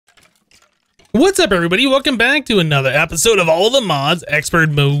What's up, everybody? Welcome back to another episode of All the Mods Expert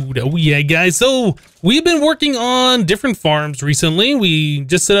Mode. Oh yeah, guys. So we've been working on different farms recently. We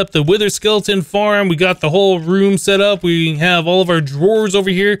just set up the Wither skeleton farm. We got the whole room set up. We have all of our drawers over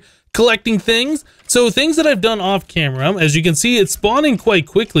here collecting things. So things that I've done off camera, as you can see, it's spawning quite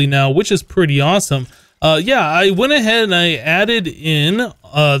quickly now, which is pretty awesome. Yeah, I went ahead and I added in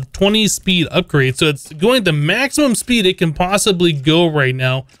 20 speed upgrade, so it's going the maximum speed it can possibly go right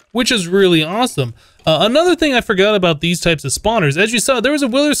now, which is really awesome. Another thing I forgot about these types of spawners, as you saw, there was a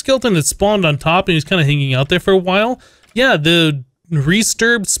Wither skeleton that spawned on top and he was kind of hanging out there for a while. Yeah, the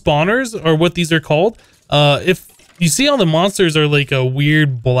resturbed spawners are what these are called. If you see how the monsters are like a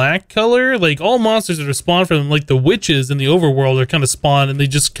weird black color, like all monsters that are spawned from, like the witches in the overworld, are kind of spawned and they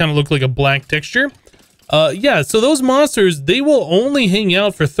just kind of look like a black texture. Yeah, so those monsters, they will only hang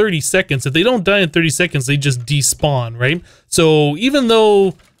out for 30 seconds. If they don't die in 30 seconds, they just despawn, right? So even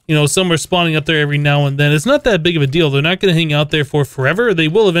though, you know, some are spawning up there every now and then, it's not that big of a deal. They're not going to hang out there for forever. They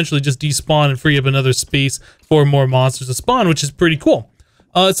will eventually just despawn and free up another space for more monsters to spawn, which is pretty cool.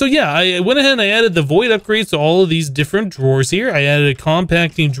 So yeah, I went ahead and I added the void upgrades to all of these different drawers here. I added a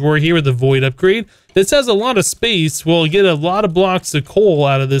compacting drawer here with the void upgrade. This has a lot of space. We'll get a lot of blocks of coal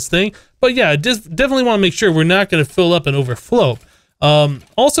out of this thing. But yeah, just definitely want to make sure we're not going to fill up and overflow.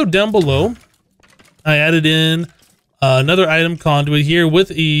 Also down below, I added in another item conduit here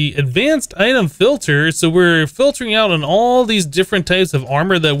with a advanced item filter. So we're filtering out on all these different types of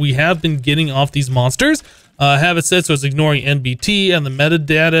armor that we have been getting off these monsters. Have it set so it's ignoring NBT and the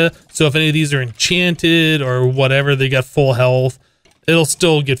metadata. So if any of these are enchanted or whatever, they got full health, it'll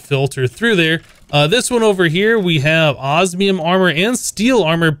still get filtered through there. This one over here, we have osmium armor and steel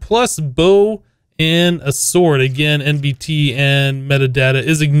armor plus bow and a sword. Again, NBT and metadata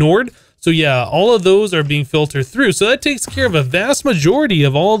is ignored. So yeah, all of those are being filtered through. So that takes care of a vast majority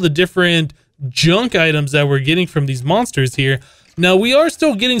of all the different junk items that we're getting from these monsters here. Now, we are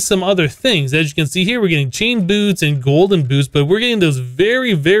still getting some other things. As you can see here, we're getting chain boots and golden boots, but we're getting those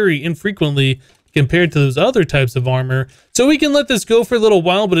very, very infrequently compared to those other types of armor. So we can let this go for a little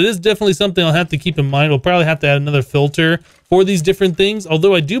while, but it is definitely something I'll have to keep in mind. We'll probably have to add another filter for these different things,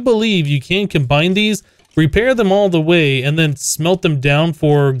 although I do believe you can combine these, repair them all the way, and then smelt them down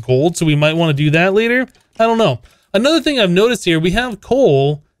for gold, so we might want to do that later. I don't know. Another thing I've noticed here, we have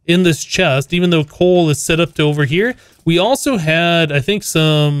coal in this chest, even though coal is set up to over here. We also had, I think,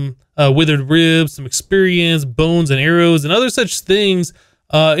 some withered ribs, some experience, bones and arrows, and other such things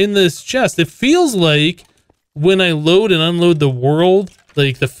in this chest. It feels like when I load and unload the world,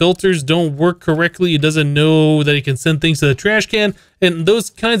 like the filters don't work correctly. It doesn't know that it can send things to the trash can, and those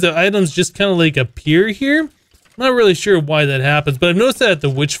kinds of items just kind of like appear here. I'm not really sure why that happens, but I've noticed that at the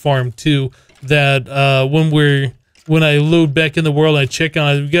witch farm too, that when I load back in the world and I check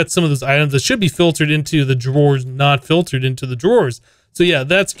on it, we got some of those items that should be filtered into the drawers, not filtered into the drawers. So yeah,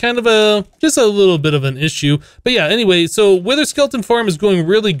 that's kind of just a little bit of an issue. But yeah, anyway, so Wither Skeleton Farm is going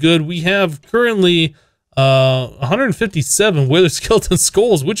really good. We have currently 157 Wither Skeleton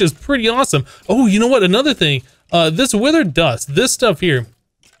Skulls, which is pretty awesome. Oh, you know what? Another thing, this Wither Dust, this stuff here,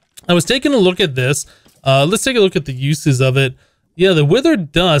 I was taking a look at this. Let's take a look at the uses of it. Yeah, the Wither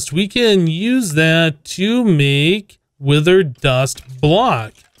Dust, we can use that to make Wither Dust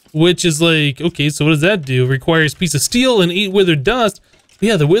block, which is like, okay, so what does that do? Requires a piece of steel and 8 Wither Dust. But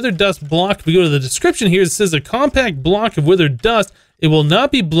yeah, the Wither Dust block, if we go to the description here, it says a compact block of Wither Dust. It will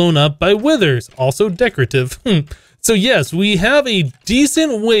not be blown up by withers. Also decorative. So yes, we have a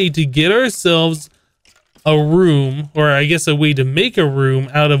decent way to get ourselves a room, or I guess a way to make a room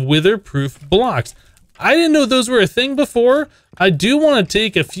out of wither-proof blocks. I didn't know those were a thing before. I do want to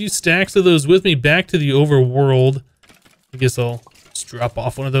take a few stacks of those with me back to the overworld. I guess I'll just drop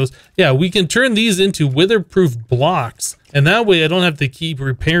off one of those. Yeah, we can turn these into wither-proof blocks, and that way I don't have to keep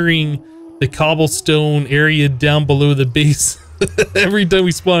repairing the cobblestone area down below the base every time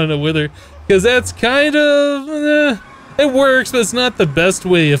we spawn in a wither, because that's kind of it works, but it's not the best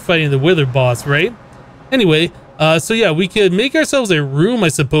way of fighting the wither boss, right? Anyway, so yeah, we could make ourselves a room, I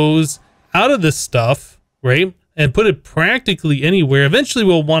suppose, out of this stuff, right, and put it practically anywhere. Eventually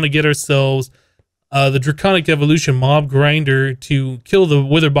we'll want to get ourselves the Draconic Evolution mob grinder to kill the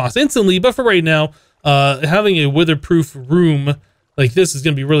wither boss instantly, but for right now, having a wither-proof room like this is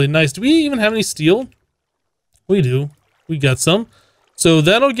going to be really nice. Do we even have any steel? We do. We got some. So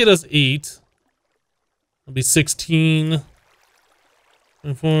that'll get us 8. It'll be 16.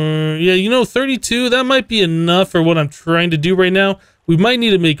 24. Yeah, you know, 32, that might be enough for what I'm trying to do right now. We might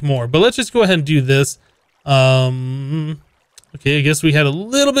need to make more, but let's just go ahead and do this. Okay, I guess we had a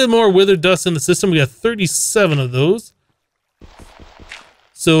little bit more wither dust in the system. We got 37 of those.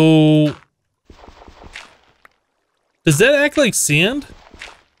 So Does that act like sand?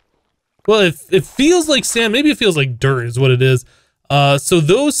 Well, it feels like sand. Maybe it feels like dirt is what it is. So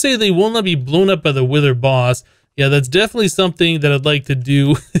those say they will not be blown up by the Wither boss. Yeah, that's definitely something that I'd like to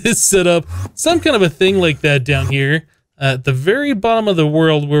do, is set up some kind of a thing like that down here at the very bottom of the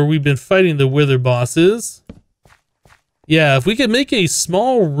world where we've been fighting the Wither bosses. Yeah, if we could make a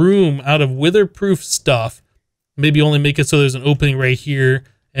small room out of wither-proof stuff, maybe only make it so there's an opening right here,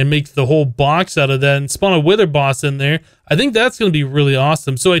 and make the whole box out of that and spawn a Wither boss in there, I think that's going to be really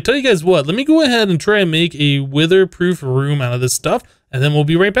awesome. So I tell you guys what, let me go ahead and try and make a wither-proof room out of this stuff, and then we'll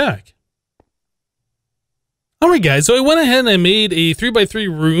be right back. Alright guys, so I went ahead and I made a 3x3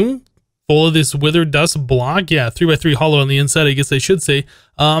 room full of this wither dust block. Yeah, 3x3 hollow on the inside, I guess I should say.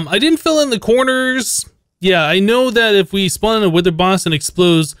 I didn't fill in the corners. Yeah, I know that if we spawn in a wither boss and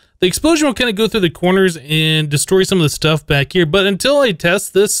explodes, the explosion will kind of go through the corners and destroy some of the stuff back here. But until I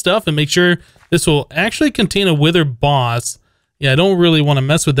test this stuff and make sure this will actually contain a wither boss, yeah, I don't really want to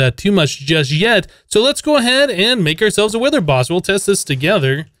mess with that too much just yet. So let's go ahead and make ourselves a wither boss. We'll test this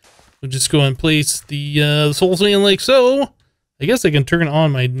together. We'll just go and place the soul thing like so. I guess I can turn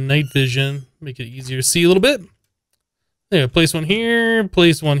on my night vision, make it easier to see a little bit. There, place one here,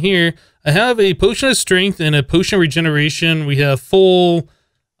 place one here. I have a potion of strength and a potion of regeneration. We have full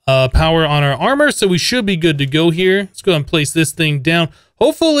power on our armor, so we should be good to go here. Let's go ahead and place this thing down.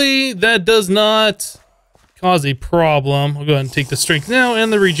 Hopefully that does not cause a problem. I'll go ahead and take the strength now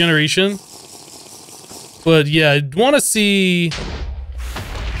and the regeneration. But yeah, I want to see...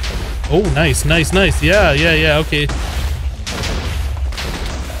 Oh, nice, nice, nice. Yeah, okay.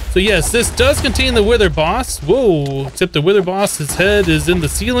 So yes, this does contain the Wither boss. Whoa, except the Wither boss's head is in the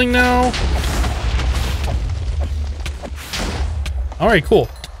ceiling now. All right, cool.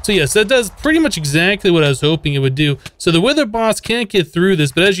 So yes, that does pretty much exactly what I was hoping it would do. So the Wither boss can't get through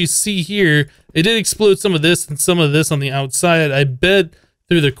this, but as you see here, it did explode some of this and some of this on the outside. I bet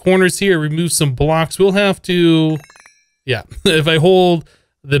through the corners here, remove some blocks. We'll have to, yeah, if I hold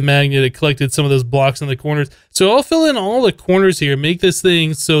the magnet, it collected some of those blocks in the corners. So I'll fill in all the corners here, make this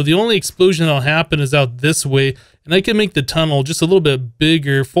thing so the only explosion that'll happen is out this way, and I can make the tunnel just a little bit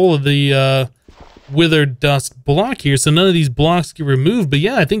bigger, full of the wither dust block here, so none of these blocks get removed. But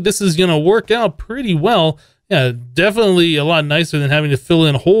yeah, I think this is gonna work out pretty well. Yeah, definitely a lot nicer than having to fill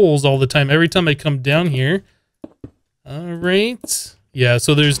in holes all the time every time I come down here. All right, yeah,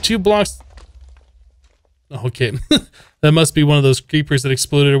 so there's 2 blocks. Okay. That must be one of those creepers that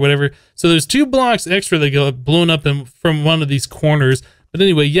exploded or whatever. So there's 2 blocks extra that got blown up from one of these corners. But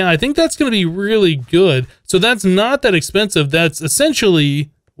anyway, yeah, I think that's going to be really good. So that's not that expensive. That's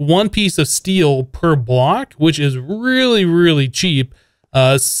essentially 1 piece of steel per block, which is really, really cheap.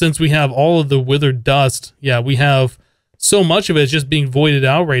 Since we have all of the withered dust, yeah, we have so much of it just being voided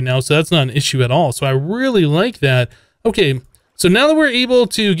out right now. So that's not an issue at all. So I really like that. Okay. So now that we're able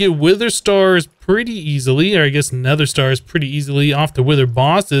to get wither stars pretty easily, or I guess nether stars pretty easily off the wither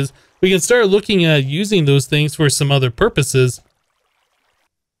bosses, we can start looking at using those things for some other purposes.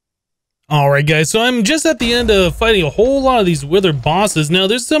 Alright guys, so I'm just at the end of fighting a whole lot of these wither bosses. Now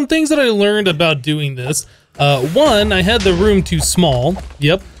there's some things that I learned about doing this. One, I had the room too small.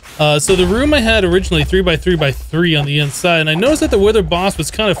 Yep. So the room I had originally 3x3x3 on the inside, and I noticed that the wither boss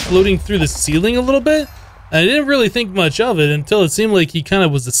was kind of floating through the ceiling a little bit. I didn't really think much of it until it seemed like he kind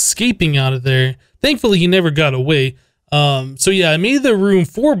of was escaping out of there. Thankfully, he never got away. So yeah, I made the room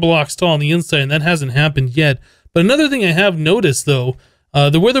 4 blocks tall on the inside, and that hasn't happened yet. But another thing I have noticed, though,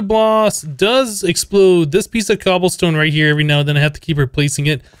 the wither boss does explode this piece of cobblestone right here every now and then. I have to keep replacing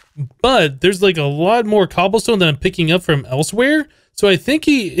it. But there's like a lot more cobblestone that I'm picking up from elsewhere. So I think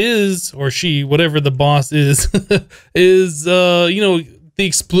he is, or she, whatever the boss is, is, you know, the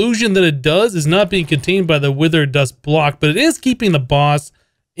explosion that it does is not being contained by the wither dust block, but it is keeping the boss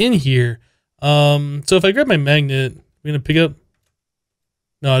in here. So if I grab my magnet, we're gonna pick up.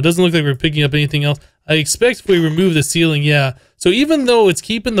 No, it doesn't look like we're picking up anything else. I expect if we remove the ceiling, yeah. So even though it's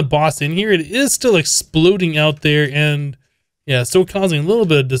keeping the boss in here, it is still exploding out there and yeah, still causing a little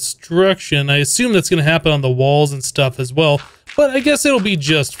bit of destruction. I assume that's gonna happen on the walls and stuff as well, but I guess it'll be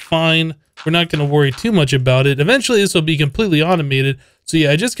just fine. We're not gonna worry too much about it. Eventually this will be completely automated. So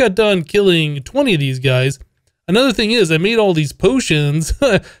yeah, I just got done killing 20 of these guys. Another thing is I made all these potions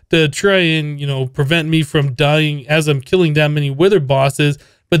to try and, you know, prevent me from dying as I'm killing that many wither bosses.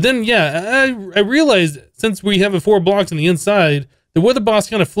 But then, yeah, I realized since we have 4 blocks on the inside, the wither boss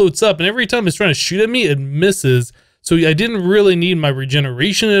kind of floats up, and every time it's trying to shoot at me, it misses. So I didn't really need my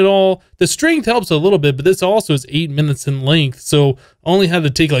regeneration at all. The strength helps a little bit, but this also is 8 minutes in length, so I only had to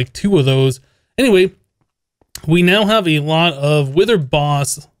take like 2 of those. Anyway, we now have a lot of wither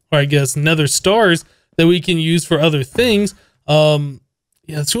boss, or I guess nether stars, that we can use for other things.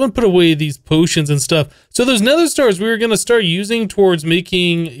 Yeah, so we want to put away these potions and stuff. So those nether stars we were going to start using towards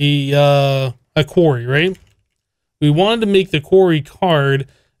making a quarry, right? We wanted to make the quarry card,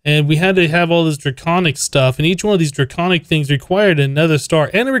 and we had to have all this draconic stuff, and each one of these draconic things required a nether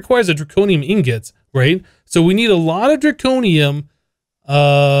star, and it requires a draconium ingots, right? So we need a lot of draconium,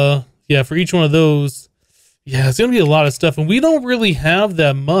 yeah, for each one of those. Yeah, it's going to be a lot of stuff, and we don't really have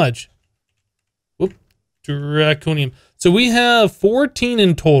that much. Whoop, draconium. So we have 14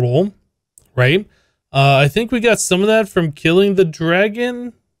 in total, right? I think we got some of that from killing the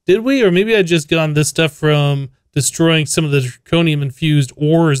dragon, did we? Or maybe I just got this stuff from destroying some of the draconium infused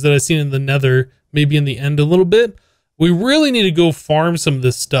ores that I've seen in the nether, maybe in the end a little bit. We really need to go farm some of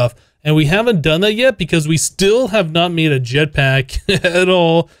this stuff, and we haven't done that yet because we still have not made a jetpack at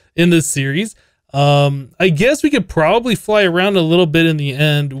all in this series. I guess we could probably fly around a little bit in the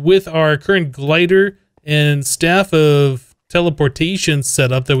end with our current glider and staff of teleportation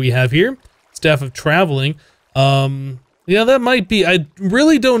setup that we have here, staff of traveling. Yeah, that might be, I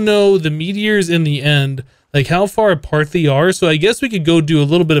really don't know the meteors in the end, like how far apart they are. So I guess we could go do a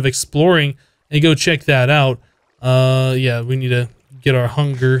little bit of exploring and go check that out. Yeah, we need to get our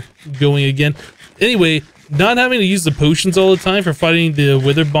hunger going again. Anyway, not having to use the potions all the time for fighting the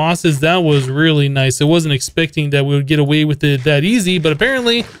wither bosses, that was really nice. I wasn't expecting that we would get away with it that easy, but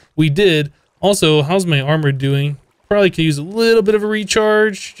apparently we did. Also, how's my armor doing? Probably could use a little bit of a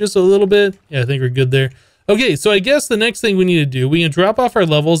recharge, just a little bit. Yeah, I think we're good there. Okay, so I guess the next thing we need to do, we can drop off our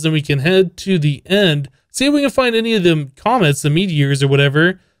levels, then we can head to the end, see if we can find any of the comets, the meteors or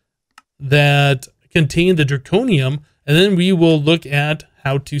whatever, that contain the draconium, and then we will look at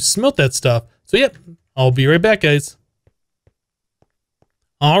how to smelt that stuff. So yep, I'll be right back, guys.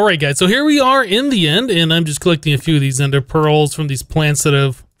 All right, guys, so here we are in the end, and I'm just collecting a few of these ender pearls from these plants that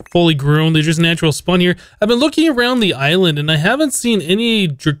have fully grown. They're just natural spawn here. I've been looking around the island, and I haven't seen any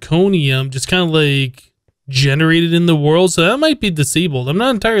draconium just kind of like generated in the world, so that might be disabled. I'm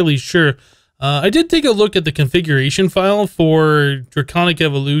not entirely sure. I did take a look at the configuration file for draconic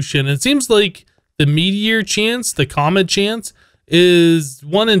evolution. It seems like the meteor chance, the comet chance, is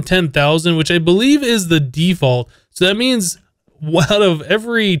 1 in 10,000, which I believe is the default. So that means out of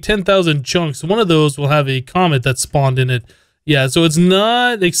every 10,000 chunks, one of those will have a comet that spawned in it. Yeah, so it's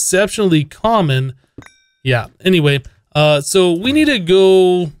not exceptionally common. Yeah, anyway, so we need to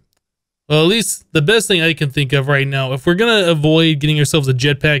go, well, at least the best thing I can think of right now, if we're going to avoid getting ourselves a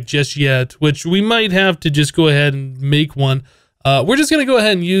jetpack just yet, which we might have to just go ahead and make one, we're just going to go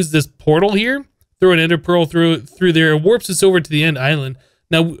ahead and use this portal here, throw an ender pearl through there, it warps us over to the end island.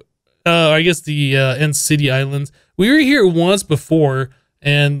 Now, I guess the end city islands. We were here once before,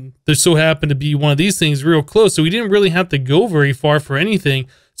 and there so happened to be one of these things real close, so we didn't really have to go very far for anything.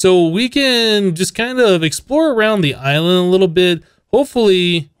 So we can just kind of explore around the island a little bit.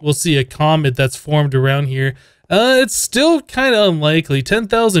 Hopefully, we'll see a comet that's formed around here. It's still kind of unlikely.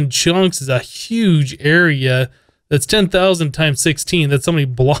 10,000 chunks is a huge area. That's 10,000 times 16. That's so many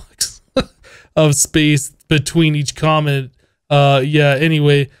blocks of space between each comet. Yeah,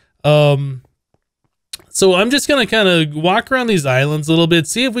 anyway. So I'm just going to kind of walk around these islands a little bit,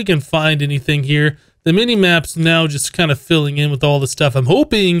 see if we can find anything here. The mini-map's now just kind of filling in with all the stuff. I'm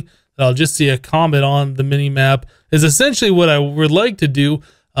hoping that I'll just see a comet on the mini-map is essentially what I would like to do.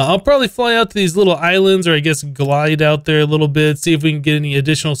 I'll probably fly out to these little islands, or I guess glide out there a little bit, see if we can get any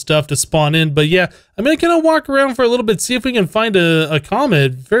additional stuff to spawn in. But yeah, I'm going to kind of walk around for a little bit, see if we can find a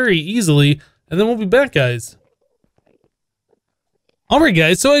comet very easily, and then we'll be back, guys. Alright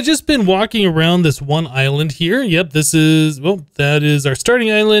guys, so I've just been walking around this one island here. Yep, this is, well, that is our starting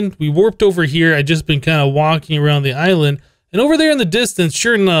island. We warped over here. I've just been kind of walking around the island. And over there in the distance,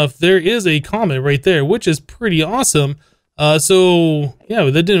 sure enough, there is a comet right there, which is pretty awesome. So, yeah,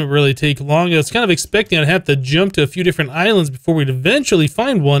 that didn't really take long. I was kind of expecting I'd have to jump to a few different islands before we'd eventually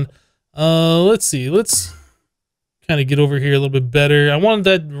find one. Let's see. Let's kind of get over here a little bit better. I wanted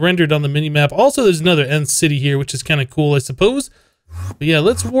that rendered on the mini-map. Also, there's another end city here, which is kind of cool, I suppose. But yeah,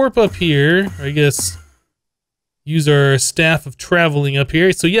 let's warp up here, or I guess use our staff of traveling up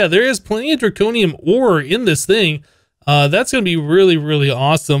here. So yeah, there is plenty of draconium ore in this thing. That's going to be really, really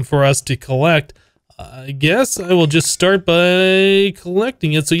awesome for us to collect. I guess I will just start by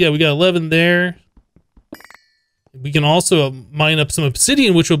collecting it. So yeah, we got 11 there. We can also mine up some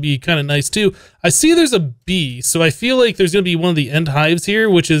obsidian, which will be kind of nice too. I see there's a bee, so I feel like there's going to be one of the end hives here,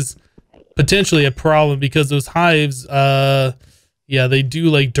 which is potentially a problem because those hives, yeah, they do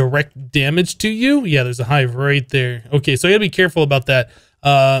like direct damage to you. Yeah, there's a hive right there. Okay, so I gotta be careful about that.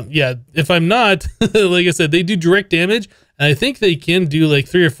 Yeah, if I'm not, like I said, they do direct damage, And I think they can do like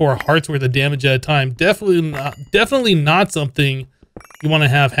 3 or 4 hearts worth of damage at a time. Definitely not something you want to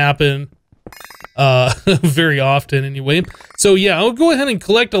have happen very often anyway. So yeah, I'll go ahead and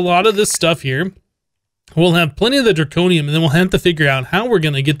collect a lot of this stuff here. We'll have plenty of the draconium, and then we'll have to figure out how we're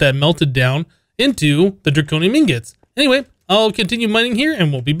going to get that melted down into the draconium ingots. Anyway, I'll continue mining here,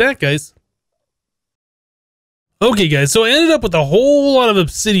 and we'll be back, guys. Okay, guys, so I ended up with a whole lot of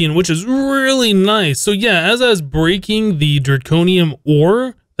obsidian, which is really nice. So yeah, as I was breaking the draconium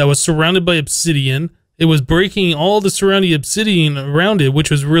ore that was surrounded by obsidian, it was breaking all the surrounding obsidian around it, which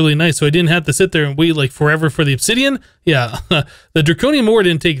was really nice. So I didn't have to sit there and wait like forever for the obsidian. Yeah, the draconium ore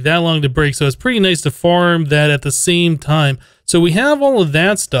didn't take that long to break, so it's pretty nice to farm that at the same time. So we have all of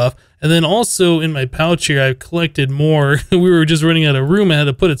that stuff. And then also in my pouch here, I've collected more. We were just running out of room. I had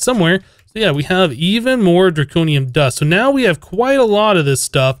to put it somewhere. So yeah, we have even more draconium dust. So now we have quite a lot of this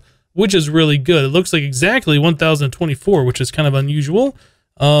stuff, which is really good. It looks like exactly 1024, which is kind of unusual.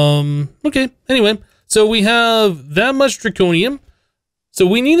 Okay, anyway. So we have that much draconium. So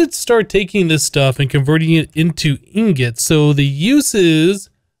we need to start taking this stuff and converting it into ingots. So the uses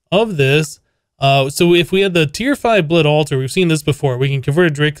of this, so if we had the tier 5 blood altar, we've seen this before, we can convert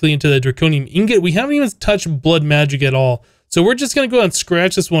it directly into the draconium ingot. We haven't even touched blood magic at all. So we're just going to go ahead and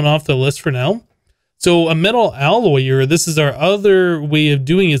scratch this one off the list for now. So a metal alloyer, this is our other way of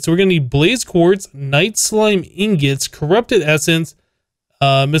doing it. So we're going to need blaze quartz, night slime ingots, corrupted essence,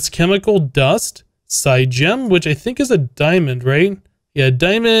 mischemical dust, side gem, which I think is a diamond, right? Yeah,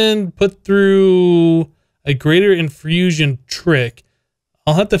 diamond put through a greater infusion trick.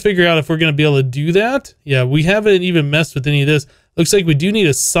 I'll have to figure out if we're going to be able to do that. Yeah, we haven't even messed with any of this. Looks like we do need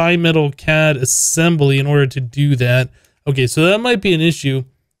a psi metal CAD assembly in order to do that. Okay, so that might be an issue.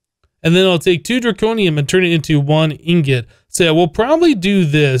 And then I'll take 2 draconium and turn it into 1 ingot. So yeah, we'll probably do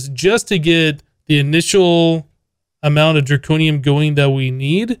this just to get the initial amount of draconium going that we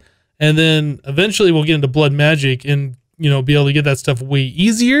need. And then eventually we'll get into blood magic and, you know, be able to get that stuff way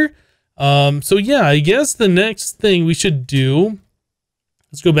easier. So yeah, I guess the next thing we should do,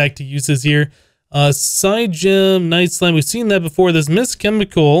 let's go back to uses here. Side gem, night slime, we've seen that before. This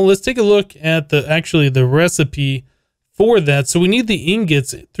mischemical, let's take a look at the recipe for that. So we need the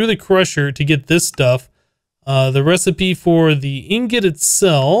ingots through the crusher to get this stuff. The recipe for the ingot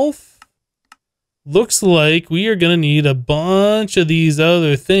itself looks like we are going to need a bunch of these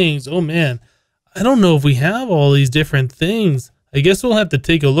other things. Oh man, I don't know if we have all these different things. I guess we'll have to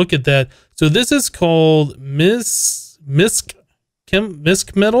take a look at that. So this is called misk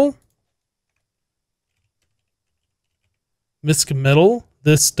metal,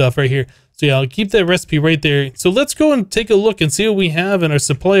 this stuff right here. So yeah, I'll keep that recipe right there. So let's go and take a look and see what we have in our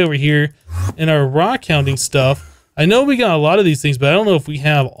supply over here in our rockhounding stuff. I know we got a lot of these things, but I don't know if we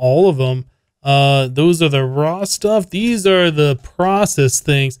have all of them. Those are the raw stuff. These are the processed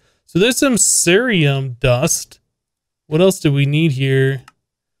things. So there's some cerium dust. What else do we need here?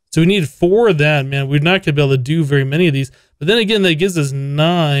 So we need 4 of that, man. We're not gonna be able to do very many of these. But then again, that gives us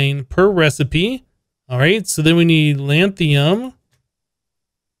 9 per recipe. All right, so then we need lanthium.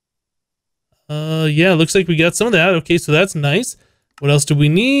 Yeah, looks like we got some of that. Okay, so that's nice. What else do we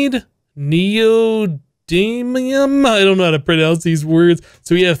need? Neodymium. I don't know how to pronounce these words.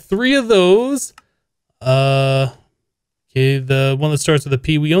 So we have 3 of those. Okay, the one that starts with a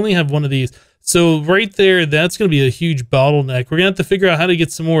P. We only have 1 of these. So right there, that's going to be a huge bottleneck. We're going to have to figure out how to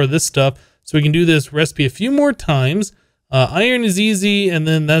get some more of this stuff so we can do this recipe a few more times. Iron is easy, and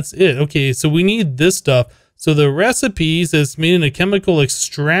then that's it. Okay, so we need this stuff. So the recipe says made in a chemical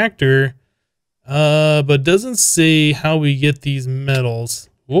extractor, but doesn't say how we get these metals.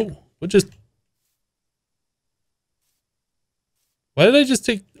 Whoa, what just... Why did I just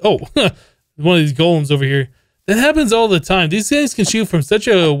take... Oh, one of these golems over here. That happens all the time. These guys can shoot from such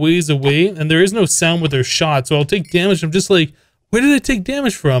a ways away, and there is no sound with their shot, so I'll take damage. I'm just like, where did I take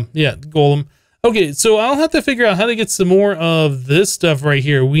damage from? Yeah, golem. Okay, so I'll have to figure out how to get some more of this stuff right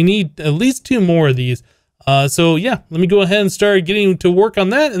here. We need at least 2 more of these. So yeah, let me go ahead and start getting to work on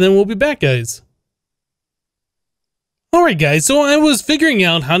that, and then we'll be back, guys. Alright guys, so I was figuring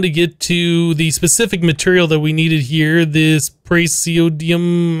out how to get to the specific material that we needed here, this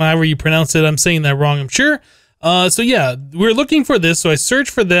praseodymium, however you pronounce it. I'm saying that wrong, I'm sure. So yeah, we're looking for this, so I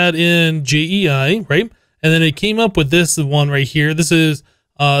searched for that in JEI, right? And then it came up with this one right here. This is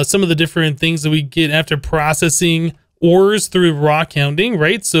some of the different things that we get after processing ores through rockhounding,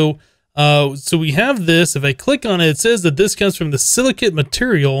 right? So we have this. If I click on it, it says that this comes from the silicate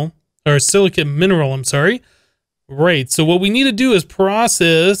material, or silicate mineral, I'm sorry. Right, so what we need to do is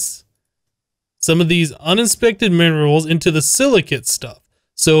process some of these uninspected minerals into the silicate stuff.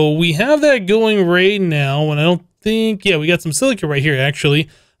 So we have that going right now, and I don't think, yeah, we got some silica right here, actually.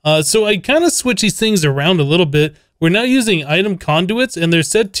 So I kind of switch these things around a little bit. We're now using item conduits, and they're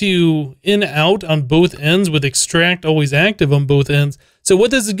set to in out on both ends with extract always active on both ends. So what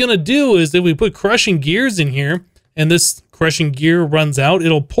this is going to do is if we put crushing gears in here, and this crushing gear runs out,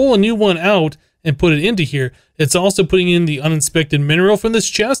 it'll pull a new one out and put it into here. It's also putting in the uninspected mineral from this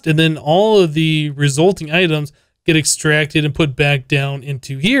chest, and then all of the resulting items get extracted and put back down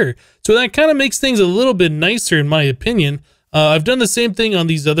into here. So that kind of makes things a little bit nicer in my opinion. I've done the same thing on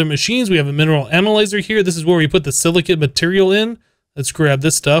these other machines. We have a mineral analyzer here. This is where we put the silicate material in. Let's grab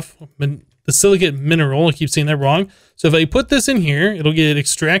this stuff. The silicate mineral, I keep saying that wrong. So if I put this in here, it'll get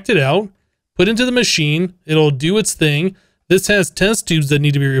extracted out, put into the machine, it'll do its thing. This has test tubes that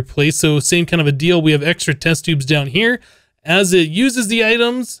need to be replaced, so same kind of a deal. We have extra test tubes down here. As it uses the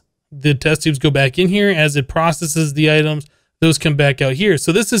items, the test tubes go back in here. As it processes the items, those come back out here.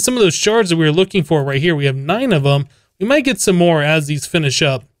 So this is some of those shards that we were looking for right here. We have 9 of them. We might get some more as these finish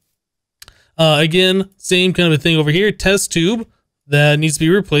up. Again, same kind of a thing over here. Test tube that needs to be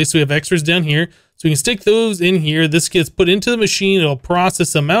replaced. So we have extras down here. So we can stick those in here. This gets put into the machine. It'll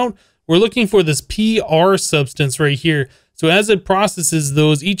process them out. We're looking for this PR substance right here. So as it processes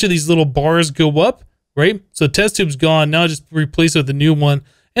those, each of these little bars go up, right? So test tube's gone. Now just replace it with a new one.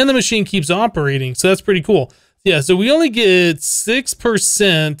 And the machine keeps operating. So that's pretty cool. Yeah, so we only get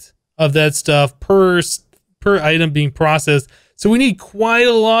 6% of that stuff per item being processed. So we need quite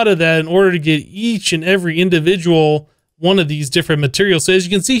a lot of that in order to get each and every individual one of these different materials. So as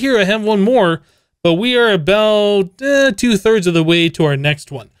you can see here, I have one more, but we are about 2/3 of the way to our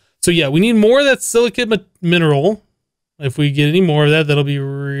next one. So yeah, we need more of that silicate mineral. If we get any more of that, that'll be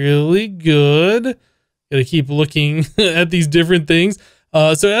really good. Gotta keep looking at these different things.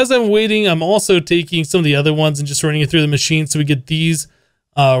 So as I'm waiting, I'm also taking some of the other ones and just running it through the machine so we get these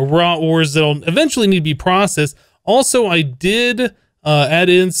raw ores that'll eventually need to be processed. Also, I did add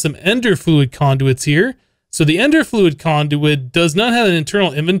in some ender fluid conduits here. So the ender fluid conduit does not have an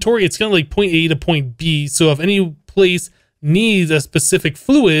internal inventory. It's kind of like point A to point B. So if any place needs a specific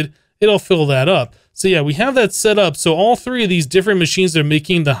fluid, it'll fill that up. So yeah, we have that set up. So all 3 of these different machines are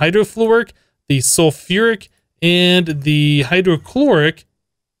making the hydrofluoric, the sulfuric, and the hydrochloric.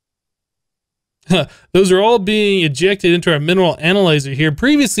 Those are all being ejected into our mineral analyzer here.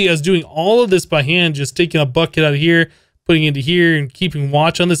 Previously, I was doing all of this by hand, just taking a bucket out of here, putting it into here, and keeping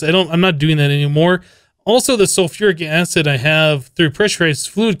watch on this. I'm not doing that anymore. Also, the sulfuric acid I have through pressurized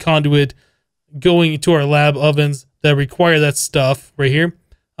fluid conduit going to our lab ovens that require that stuff right here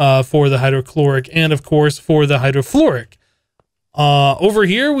for the hydrochloric and, of course, for the hydrofluoric. Over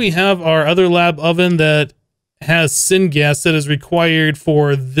here, we have our other lab oven that has syngas that is required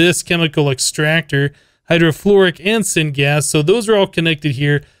for this chemical extractor, hydrofluoric and syngas. So those are all connected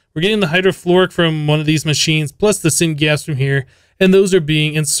here. We're getting the hydrofluoric from one of these machines, plus the syngas from here, and those are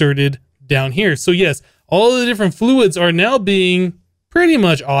being inserted down here. So yes, all of the different fluids are now being pretty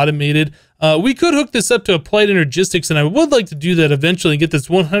much automated. We could hook this up to Applied Energistics, and I would like to do that eventually and get this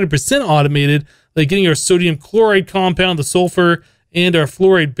 100% automated, like getting our sodium chloride compound, the sulfur, and our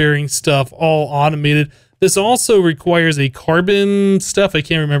fluoride bearing stuff all automated. This also requires a carbon stuff. I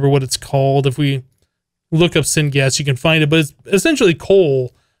can't remember what it's called. If we look up syngas, you can find it, but it's essentially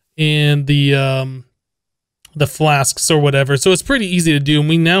coal in the flasks or whatever. So it's pretty easy to do, and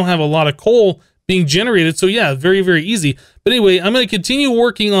we now have a lot of coal being generated. So yeah, very, very easy. But anyway, I'm going to continue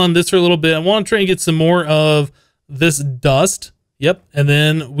working on this for a little bit. I want to try and get some more of this dust. Yep. And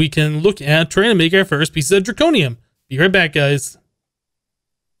then we can look at trying to make our first pieces of draconium. Be right back, guys.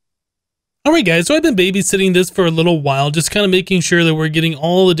 All right, guys, so I've been babysitting this for a little while, just kind of making sure that we're getting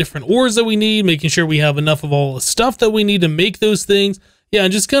all the different ores that we need, making sure we have enough of all the stuff that we need to make those things. Yeah,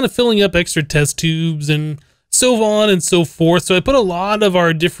 and just kind of filling up extra test tubes and so on and so forth. So I put a lot of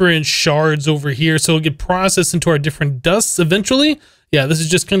our different shards over here so it'll get processed into our different dusts eventually. Yeah, this is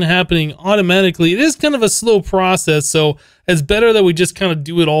just kind of happening automatically. It is kind of a slow process, so it's better that we just kind of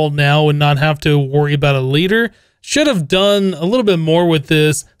do it all now and not have to worry about it later. Should have done a little bit more with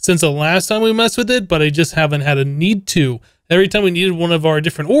this since the last time we messed with it, but I just haven't had a need to. Every time we needed one of our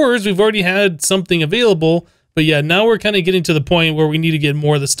different ores, we've already had something available. But yeah, now we're kind of getting to the point where we need to get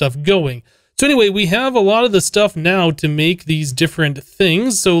more of the stuff going. So anyway, we have a lot of the stuff now to make these different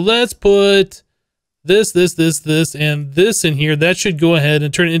things. So let's put this, and this in here. That should go ahead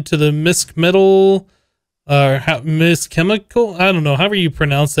and turn it into the misc metal, misc chemical. I don't know, however you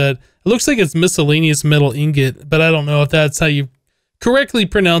pronounce that. It looks like it's miscellaneous metal ingot, but I don't know if that's how you correctly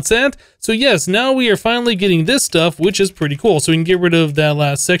pronounce that. So yes, now we are finally getting this stuff, which is pretty cool. So we can get rid of that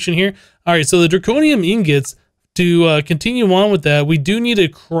last section here. All right, so the draconium ingots, to continue on with that, we do need to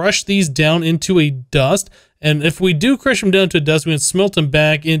crush these down into a dust. And if we do crush them down to dust, we can smelt them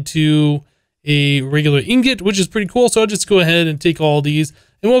back into a regular ingot, which is pretty cool. So I'll just go ahead and take all these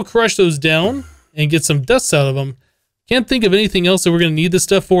and we'll crush those down and get some dust out of them. Can't think of anything else that we're going to need this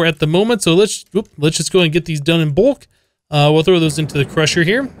stuff for at the moment. So let's just go ahead and get these done in bulk. We'll throw those into the crusher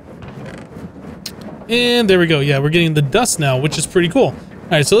here. And there we go. Yeah, we're getting the dust now, which is pretty cool.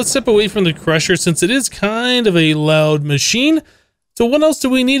 All right, so let's step away from the crusher since it is kind of a loud machine. So what else do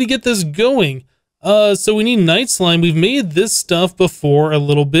we need to get this going? So we need night slime. We've made this stuff before a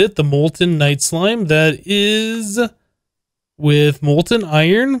little bit. The molten night slime that is with molten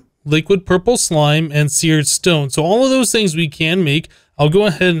iron, liquid purple slime, and seared stone. So all of those things we can make. I'll go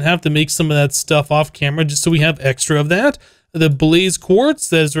ahead and have to make some of that stuff off camera just so we have extra of that. The blaze quartz,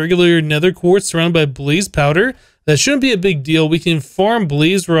 that is regular nether quartz surrounded by blaze powder. That shouldn't be a big deal. We can farm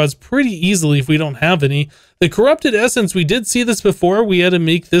blaze rods pretty easily if we don't have any. The corrupted essence, we did see this before. We had to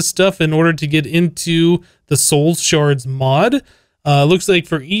make this stuff in order to get into the soul shards mod. Looks like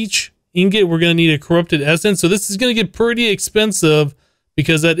for each ingot, we're going to need a corrupted essence. So this is going to get pretty expensive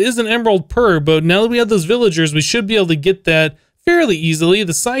because that is an emerald per. But now that we have those villagers, we should be able to get that fairly easily.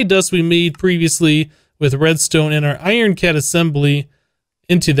 The side dust we made previously with redstone and our iron cat assembly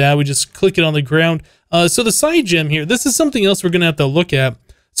into that. We just click it on the ground. So the side gem here, this is something else we're going to have to look at.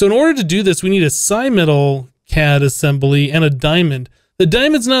 So in order to do this, we need a side metal CAD assembly and a diamond. The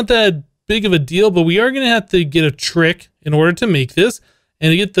diamond's not that big of a deal, but we are going to have to get a trick in order to make this.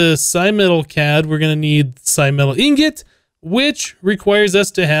 And to get the side metal CAD, we're going to need side metal ingot, which requires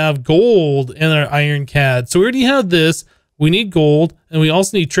us to have gold in our iron CAD. So we already have this. We need gold, and we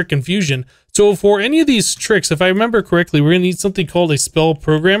also need trick and fusion. So for any of these tricks, if I remember correctly, we're going to need something called a spell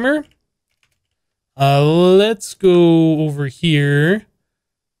programmer. Let's go over here.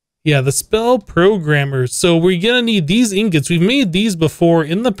 Yeah, the spell programmer. So we're going to need these ingots. We've made these before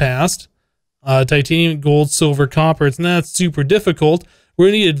in the past. Titanium, gold, silver, copper. It's not super difficult. We're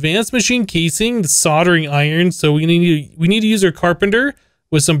going to need advanced machine casing, the soldering iron. So we need to use our carpenter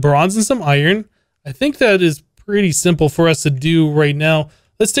with some bronze and some iron. I think that is pretty simple for us to do right now.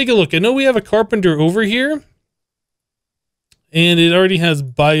 Let's take a look. I know we have a carpenter over here. And it already has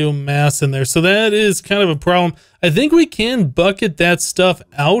biomass in there. So that is kind of a problem. I think we can bucket that stuff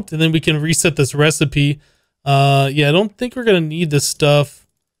out and then we can reset this recipe. Yeah, I don't think we're going to need this stuff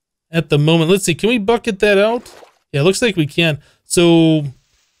at the moment. Let's see. Can we bucket that out? Yeah, it looks like we can. So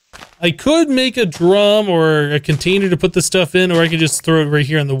I could make a drum or a container to put this stuff in, or I could just throw it right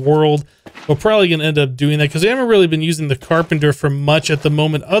here in the world. We're probably going to end up doing that because we haven't really been using the carpenter for much at the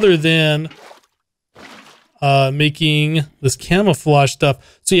moment other than making this camouflage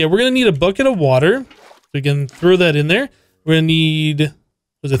stuff. So yeah, we're going to need a bucket of water. We can throw that in there. We're going to need,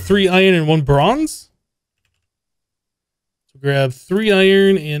 was it 3 iron and 1 bronze? So grab 3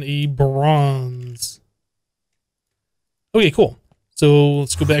 iron and a bronze. Okay, cool. So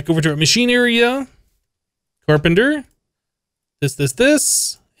let's go back over to our machine area. Carpenter.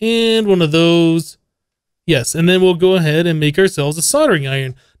 This, and one of those. Yes, and then we'll go ahead and make ourselves a soldering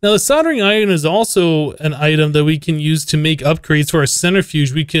iron. Now, the soldering iron is also an item that we can use to make upgrades for our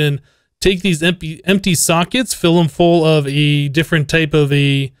centrifuge. We can take these empty sockets, fill them full of a different type of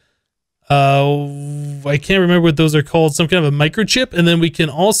a, I can't remember what those are called, some kind of a microchip, and then we can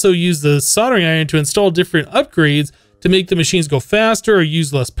also use the soldering iron to install different upgrades to make the machines go faster or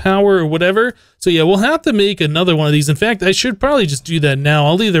use less power or whatever. So yeah, we'll have to make another one of these. In fact, I should probably just do that now.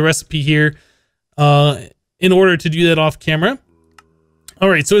 I'll leave the recipe here in order to do that off camera. All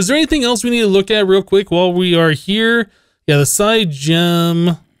right, so is there anything else we need to look at real quick while we are here? Yeah, the side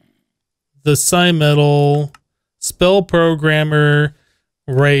gem, the side metal, spell programmer,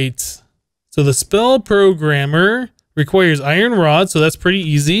 right. So the spell programmer requires iron rod, so that's pretty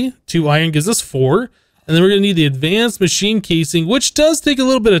easy. 2 iron gives us 4. And then we're going to need the advanced machine casing, which does take a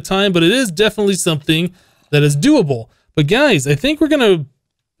little bit of time, but it is definitely something that is doable. But guys, I think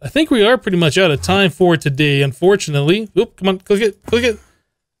we are pretty much out of time for today, unfortunately. Oop, come on, click it.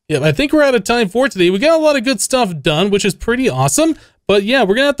 Yeah, I think we're out of time for today. We got a lot of good stuff done, which is pretty awesome. But yeah,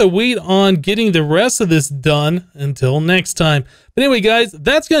 we're going to have to wait on getting the rest of this done until next time. But anyway, guys,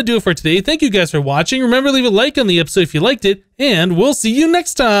 that's going to do it for today. Thank you guys for watching. Remember, leave a like on the episode if you liked it, and we'll see you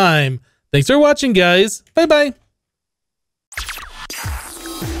next time. Thanks for watching, guys. Bye-bye.